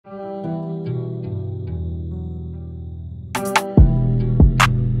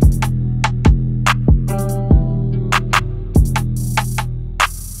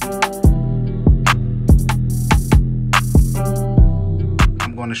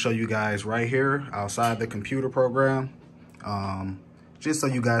show you guys right here outside the computer program. Just so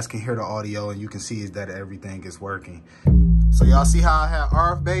you guys can hear the audio and you can see that everything is working. So y'all see how I have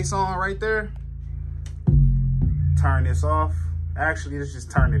RF bass on right there? Turn this off. Actually, let's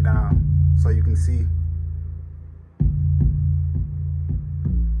just turn it down so you can see.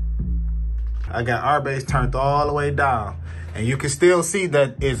 I got RF bass turned all the way down. And you can still see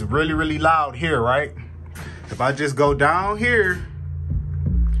that it's really, really loud here, right? If I just go down here,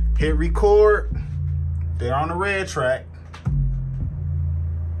 hit record, they're on the red track.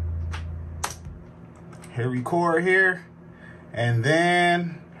 Hit record here, and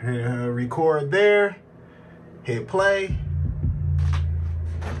then record there, hit play.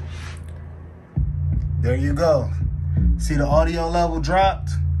 There you go. See the audio level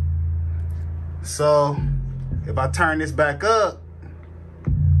dropped? So if I turn this back up,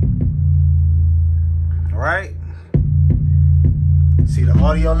 all right? See the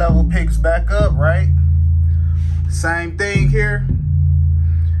audio level picks back up, right? Same thing here.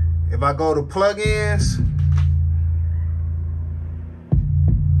 If I go to plugins,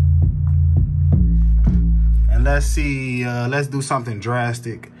 and let's see, let's do something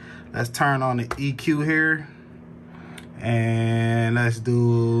drastic. Let's turn on the EQ here, and let's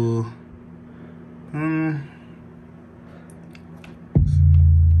do,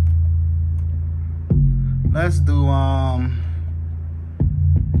 let's do,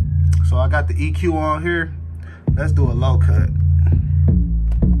 so I got the EQ on here. Let's do a low cut.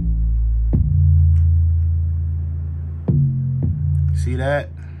 See that?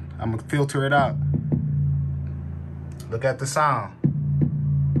 I'm gonna filter it out. Look at the sound.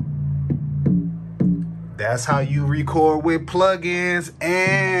 That's how you record with plugins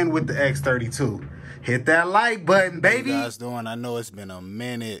and with the X32. Hit that like button, baby. How you guys doing? I know it's been a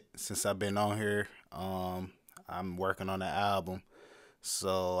minute since I've been on here. I'm working on the album.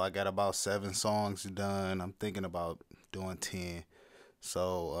 So I got about 7 songs done. I'm thinking about doing 10.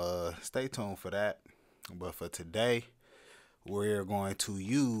 So stay tuned for that. But for today, we're going to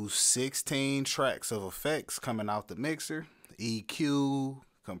use 16 tracks of effects coming out the mixer, EQ,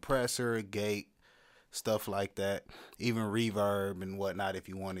 compressor, gate, stuff like that, even reverb and whatnot if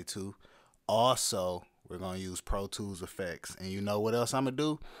you wanted to. Also, we're going to use Pro Tools effects. And you know what else I'm going to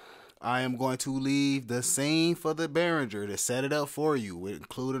do? I am going to leave the scene for the Behringer to set it up for you,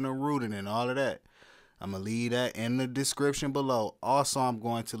 including the routing and all of that. I'm going to leave that in the description below. Also, I'm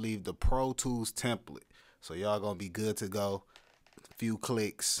going to leave the Pro Tools template. So y'all going to be good to go. Few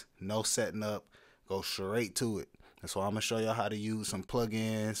clicks, no setting up, go straight to it. And so I'm going to show y'all how to use some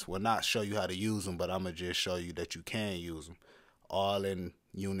plugins. Well, not show you how to use them, but I'm going to just show you that you can use them all in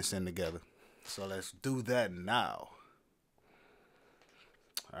unison together. So let's do that now.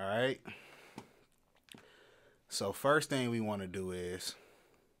 All right. So first thing we want to do is,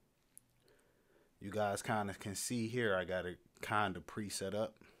 you guys kind of can see here, I got it kind of pre-set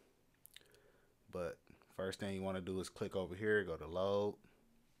up. But first thing you want to do is click over here, go to load.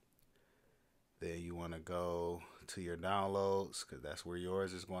 Then you want to go to your downloads, because that's where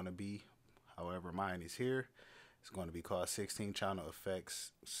yours is going to be. However, mine is here. It's going to be called 16 channel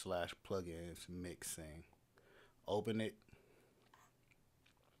effects / plugins mixing. Open it.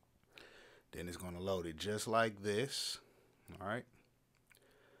 Then it's going to load it just like this. All right.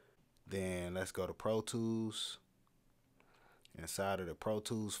 Then let's go to Pro Tools. Inside of the Pro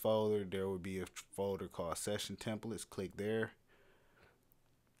Tools folder, there will be a folder called Session Templates. Click there.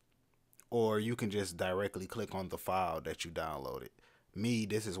 Or you can just directly click on the file that you downloaded. Me,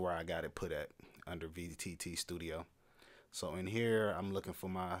 this is where I got it put at, under VST Studio. So in here, I'm looking for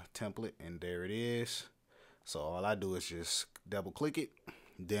my template, and there it is. So all I do is just double click it.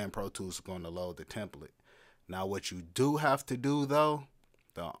 Then Pro Tools is going to load the template. Now what you do have to do though,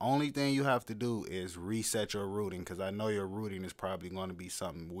 the only thing you have to do is reset your routing, because I know your routing is probably going to be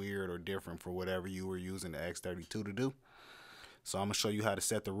something weird or different for whatever you were using the X32 to do. So I'm going to show you how to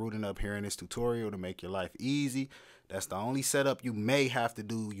set the routing up here in this tutorial to make your life easy. That's the only setup you may have to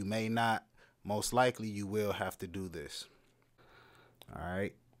do. You may not. Most likely you will have to do this. All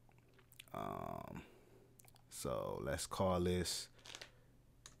right. So let's call this,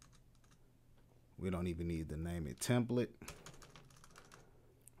 we don't even need to name it, template.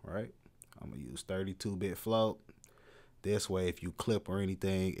 Right? I'm going to use 32-bit float. This way, if you clip or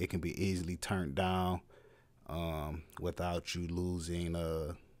anything, it can be easily turned down without you losing,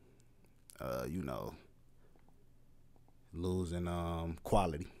 you know, losing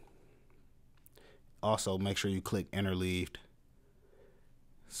quality. Also, make sure you click interleaved,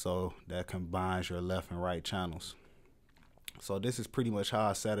 so that combines your left and right channels. So this is pretty much how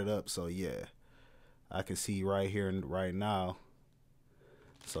I set it up. So yeah, I can see right here and right now.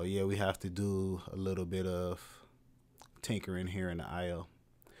 So yeah, we have to do a little bit of tinkering here in the IO.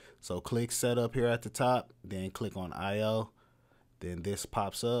 So click setup here at the top, then click on IO. Then this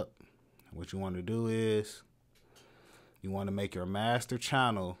pops up. What you want to do is you want to make your master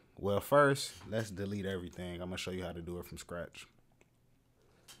channel. Well, first, let's delete everything. I'm going to show you how to do it from scratch.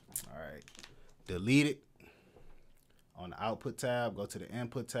 All right. Delete it. On the output tab, go to the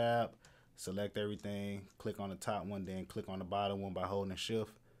input tab, select everything, click on the top one, then click on the bottom one by holding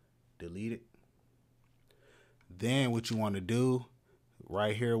shift. Delete it. Then what you want to do,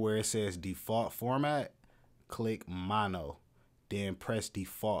 right here where it says default format, click mono, then press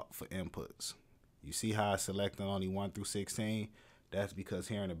default for inputs. You see how I selected only 1 through 16? That's because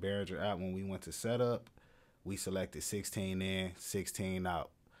here in the Behringer app, when we went to setup, we selected 16 in, 16 out.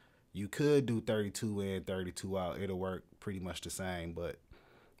 You could do 32 in, 32 out. It'll work pretty much the same, but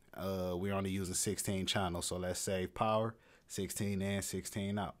we're only using 16 channels, so let's save power, 16 in,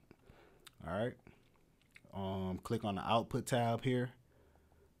 16 out. All right. Click on the output tab here,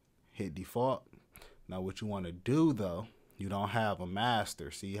 hit default. Now what you want to do though, you don't have a master.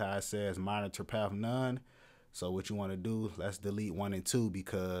 See how it says monitor path none? So what you want to do, let's delete 1 and 2,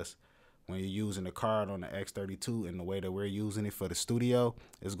 because when you're using the card on the X32 and the way that we're using it for the studio,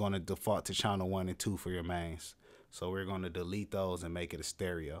 it's going to default to channel 1 and 2 for your mains. So we're going to delete those and make it a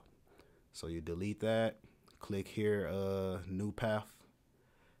stereo. So you delete that, click here, new path,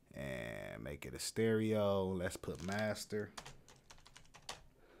 and make it a stereo. Let's put master.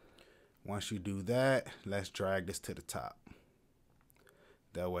 Once you do that, let's drag this to the top.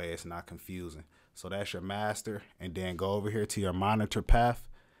 That way it's not confusing. So that's your master, and then go over here to your monitor path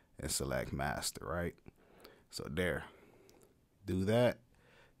and select master, right? So there, do that,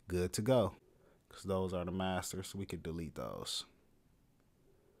 good to go. Because those are the masters, so we could delete those.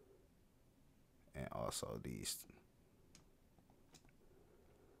 And also these.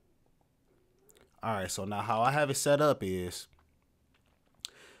 All right, so now how I have it set up is,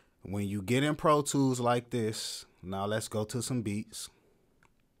 when you get in Pro Tools like this, now let's go to some beats.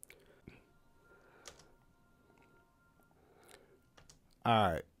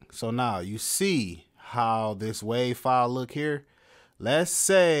 All right, so now you see how this wave file look here. Let's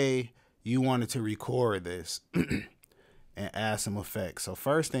say you wanted to record this and add some effects. So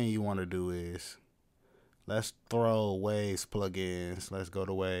first thing you want to do is, let's throw waves plugins. Let's go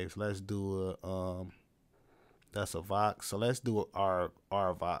to waves. Let's do a that's a Vox. So let's do our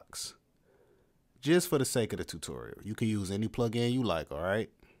Vox, just for the sake of the tutorial. You can use any plugin you like. All right,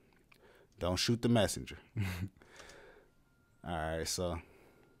 don't shoot the messenger. All right,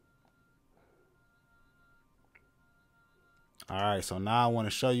 so now I want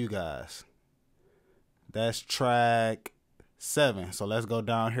to show you guys. That's track 7. So let's go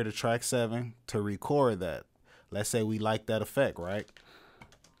down here to track 7 to record that. Let's say we like that effect, right?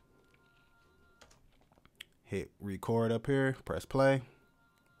 Hit record up here, press play.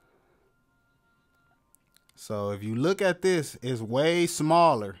 So if you look at this, it's way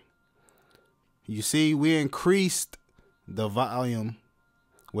smaller. You see, we increased the volume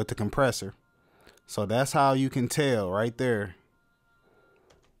with the compressor. So that's how you can tell right there.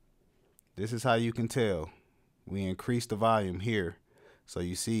 This is how you can tell. We increased the volume here. So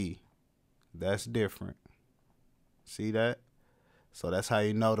you see, that's different. See that? So that's how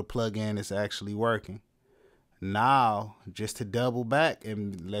you know the plugin is actually working. Now, just to double back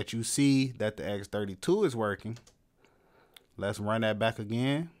and let you see that the X32 is working, let's run that back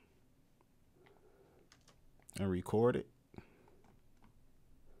again and record it.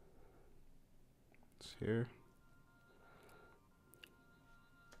 It's here.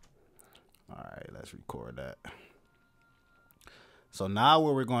 All right, let's record that. So now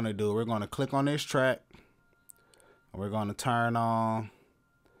what we're going to do, we're going to click on this track and we're going to turn on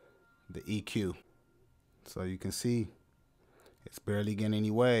the EQ. So you can see it's barely getting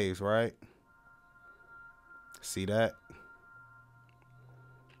any waves, right? See that?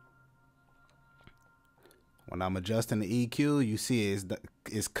 When I'm adjusting the EQ, you see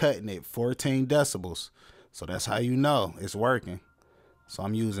it's cutting it 14 decibels. So that's how you know it's working. So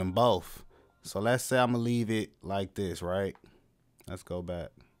I'm using both. So let's say I'm gonna leave it like this, right? Let's go back.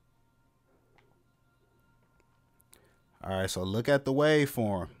 All right, so look at the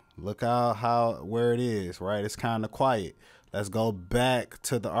waveform. Look where it is, right? It's kind of quiet. Let's go back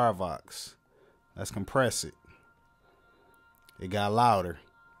to the RVox. Let's compress it. It got louder.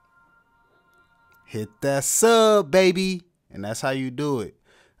 Hit that sub, baby. And that's how you do it.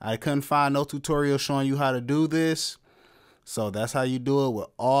 I couldn't find no tutorial showing you how to do this. So that's how you do it with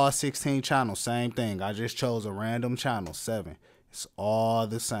all 16 channels. Same thing. I just chose a random channel, 7. It's all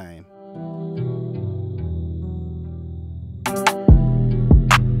the same.